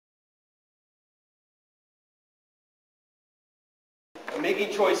and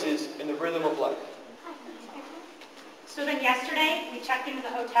making choices in the rhythm of life. So then yesterday, we checked into the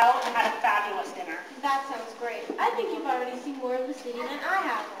hotel and had a fabulous dinner. That sounds great. I think you've already seen more of the city than I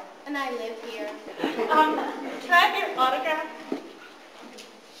have. And I live here. Can I have your autograph?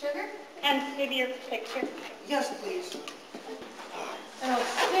 Sugar? And maybe your picture? Yes, please. An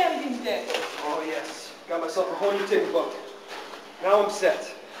outstanding day. Oh yes, got myself a whole new ticket book. Now I'm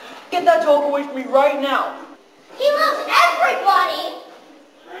set. Get that dog away from me right now. He loves everybody!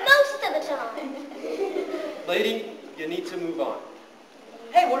 Most of the time. Lady, you need to move on.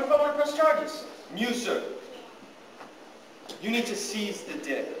 Hey, what if I want to press charges? You, sir. You need to seize the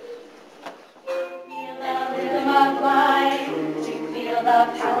day. Feel the rhythm of life, to feel the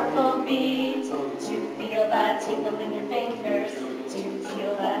powerful beat, to feel that tingle in your fingers, to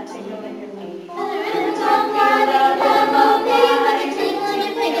feel that tingle in your feet. The rhythm of life, the rhythm of life, tingle in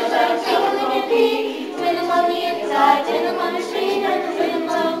your fingers, tingle in your feet. Rhythm on the inside, rhythm on the street, and the rhythm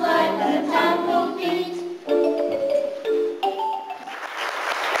of life, and the powerful beat.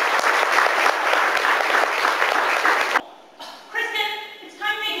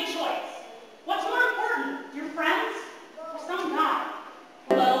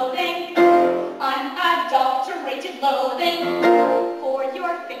 Clothing for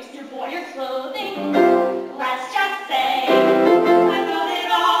your face, your boy, your clothing. Let's just say I got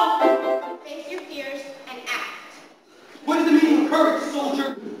it all. Face your fears and act. What is the meaning of courage,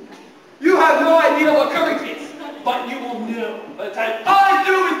 soldier? You have no idea what courage is, but you will know by the time I'm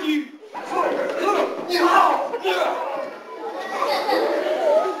through with you.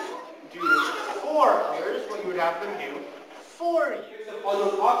 Do for others what you would have them do for you. On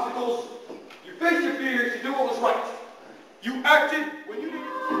those obstacles, you faced your fears, you do what was right. You acted when you did.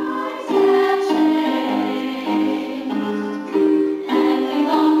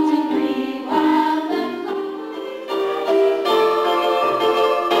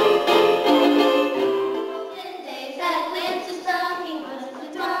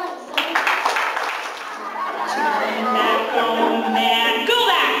 Go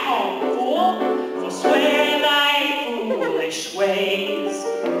back home, fool, for swear thy foolish ways.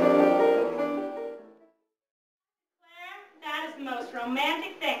 That is the most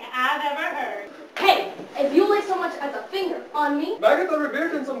romantic thing I've ever heard. Hey, if you lay so much as a finger on me, Back at the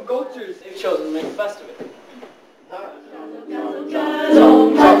revered in some cultures, they've chosen to make a fest of it.